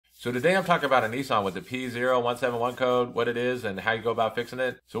So today I'm talking about a Nissan with the P0171 code, what it is, and how you go about fixing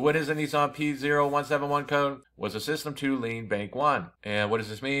it. So what is a Nissan P0171 code? Was a System 2 lean bank 1. And what does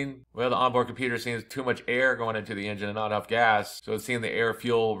this mean? Well, the onboard computer sees too much air going into the engine and not enough gas, so it's seeing the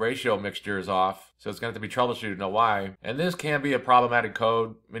air-fuel ratio mixture is off. So it's going to have to be troubleshooted to know why. And this can be a problematic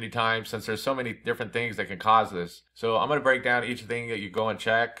code many times since there's so many different things that can cause this. So I'm going to break down each thing that you go and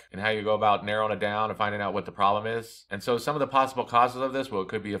check and how you go about narrowing it down and finding out what the problem is. And so some of the possible causes of this, well, it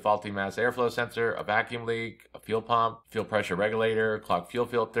could be a faulty mass airflow sensor, a vacuum leak, a fuel pump, fuel pressure regulator, clogged fuel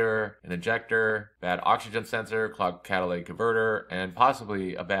filter, an injector, bad oxygen sensor, clogged catalytic converter, and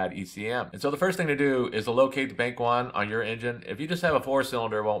possibly a bad ECM. And so the first thing to do is to locate the bank 1 on your engine. If you just have a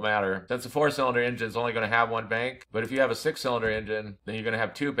 4-cylinder, it won't matter. Since a 4-cylinder engine is only going to have one bank, but if you have a 6-cylinder engine, then you're going to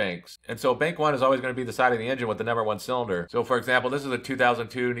have 2 banks. And so bank 1 is always going to be the side of the engine with the number 1 cylinder. So for example, this is a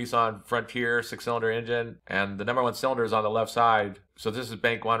 2002 Nissan Frontier 6-cylinder engine, and the number 1 cylinder is on the left side. So this is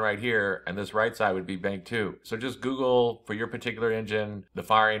bank 1 right here, and this right side would be bank 2. So just Google for your particular engine the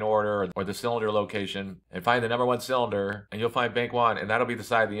firing order or the cylinder location and find the number 1 cylinder, and you'll find bank 1, and that'll be the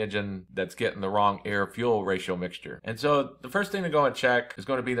side of the engine that's getting the wrong air-fuel ratio mixture. And so the first thing to go and check is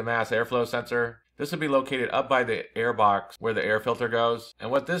going to be the mass airflow sensor. This will be located up by the air box where the air filter goes. And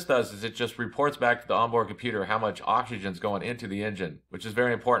what this does is it just reports back to the onboard computer how much oxygen is going into the engine, which is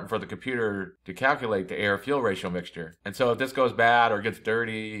very important for the computer to calculate the air-fuel ratio mixture. And so if this goes bad or gets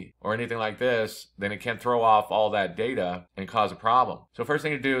dirty or anything like this, then it can throw off all that data and cause a problem. So first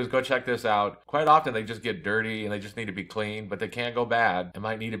thing to do is go check this out. Quite often they just get dirty and they just need to be cleaned, but they can go bad and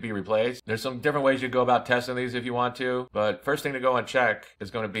might need to be replaced. There's some different ways you go about testing these if you want to, but first thing to go and check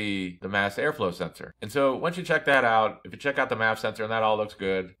is going to be the mass airflow sensor. And so once you check that out, if you check out the MAP sensor and that all looks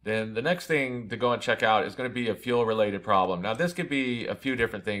good, then the next thing to go and check out is going to be a fuel related problem. Now this could be a few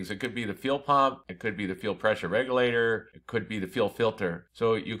different things. It could be the fuel pump, it could be the fuel pressure regulator, it could be the fuel filter.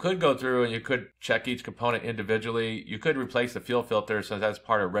 So you could go through and you could check each component individually. You could replace the fuel filter since that's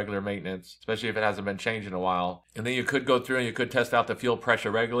part of regular maintenance, especially if it hasn't been changed in a while. And then you could go through and you could test out the fuel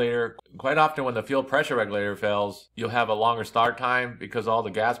pressure regulator. Quite often when the fuel pressure regulator fails, you'll have a longer start time because all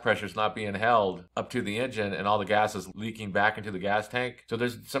the gas pressure is not being held up to the engine and all the gas is leaking back into the gas tank. So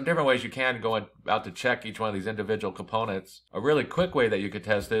there's some different ways you can go out to check each one of these individual components. A really quick way that you could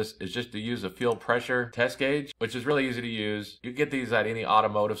test this is just to use a fuel pressure test gauge, which is really easy to use. You get these at any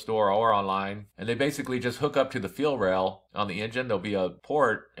automotive store or online, and they basically just hook up to the fuel rail on the engine. There'll be a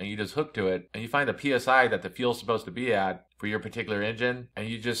port and you just hook to it and you find the PSI that the fuel's supposed to be at for your particular engine, and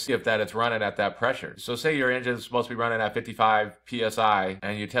you just see if that it's running at that pressure. So say your engine is supposed to be running at 55 PSI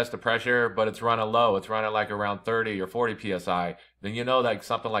and you test the pressure, but it's running low. It's running like around 30 or 40 PSI. Then you know that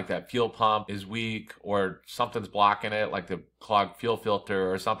something like that fuel pump is weak or something's blocking it, like the clogged fuel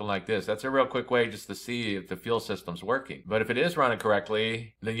filter or something like this. That's a real quick way just to see if the fuel system's working. But if it is running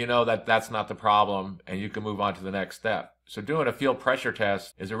correctly, then you know that that's not the problem and you can move on to the next step. So doing a fuel pressure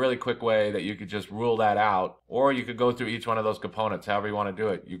test is a really quick way that you could just rule that out, or you could go through each one of those components, however you want to do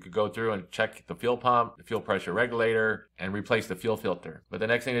it. You could go through and check the fuel pump, the fuel pressure regulator, and replace the fuel filter. But the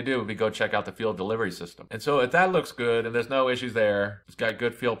next thing to do would be go check out the fuel delivery system. And so if that looks good and there's no issues there, it's got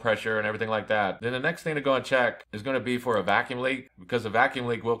good fuel pressure and everything like that, then the next thing to go and check is going to be for a vacuum leak, because a vacuum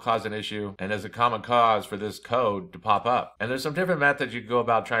leak will cause an issue and is a common cause for this code to pop up. And there's some different methods you can go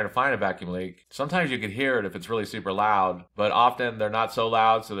about trying to find a vacuum leak. Sometimes you could hear it if it's really super loud, but often they're not so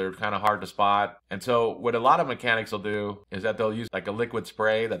loud, so they're kind of hard to spot. And so what a lot of mechanics will do is that they'll use like a liquid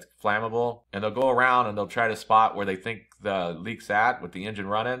spray that's flammable, and they'll go around and they'll try to spot where they think the leak's at with the engine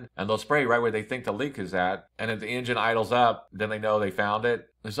running, and they'll spray right where they think the leak is at. And if the engine idles up, then they know they found it.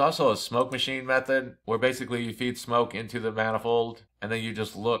 There's also a smoke machine method where basically you feed smoke into the manifold and then you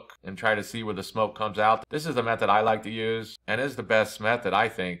just look and try to see where the smoke comes out. This is the method I like to use and is the best method, I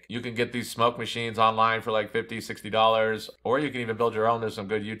think. You can get these smoke machines online for like $50, $60, or you can even build your own. There's some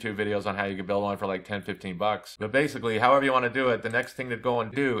good YouTube videos on how you can build one for like 10, 15 bucks. But basically, however you want to do it, the next thing to go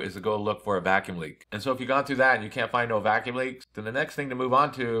and do is to go look for a vacuum leak. And so if you've gone through that and you can't find no vacuum leaks, then the next thing to move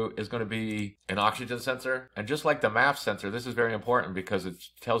on to is going to be an oxygen sensor. And just like the MAP sensor, this is very important because it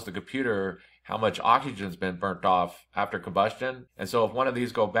tells the computer how much oxygen's been burnt off after combustion. And so if one of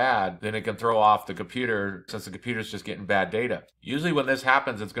these go bad, then it can throw off the computer since the computer's just getting bad data. Usually when this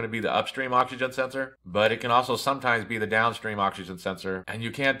happens, it's going to be the upstream oxygen sensor, but it can also sometimes be the downstream oxygen sensor. And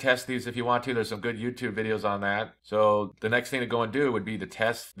you can test these if you want to. There's some good YouTube videos on that. So the next thing to go and do would be to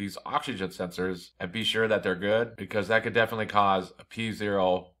test these oxygen sensors and be sure that they're good, because that could definitely cause a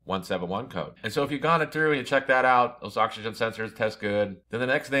P0171 code. And so if you've gone through and you check that out, those oxygen sensors test good, then the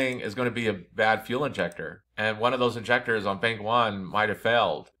next thing is going to be a bad fuel injector. And one of those injectors on bank 1 might have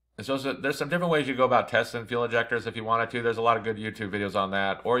failed. And so there's some different ways you go about testing fuel injectors if you wanted to. There's a lot of good YouTube videos on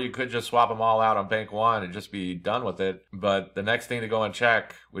that. Or you could just swap them all out on bank 1 and just be done with it. But the next thing to go and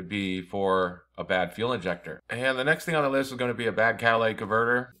check would be for a bad fuel injector. And the next thing on the list is going to be a bad catalytic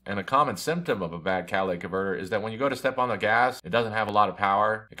converter. And a common symptom of a bad catalytic converter is that when you go to step on the gas, it doesn't have a lot of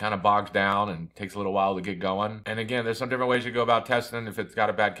power. It kind of bogs down and takes a little while to get going. And again, there's some different ways you go about testing if it's got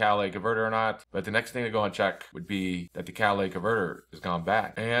a bad catalytic converter or not. But the next thing to go and check would be that the catalytic converter has gone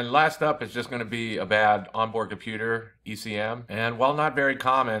bad. And last up is just going to be a bad onboard computer, ECM. And while not very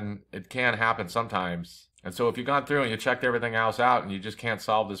common, it can happen sometimes. And so if you've gone through and you checked everything else out and you just can't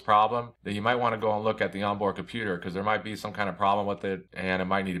solve this problem, then you might want to go and look at the onboard computer because there might be some kind of problem with it and it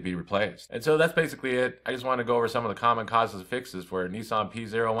might need to be replaced. And so that's basically it. I just wanted to go over some of the common causes and fixes for Nissan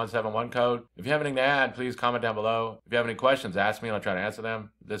P0171 code. If you have anything to add, please comment down below. If you have any questions, ask me and I'll try to answer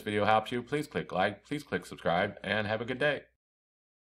them. If this video helps you, please click like, please click subscribe, and have a good day.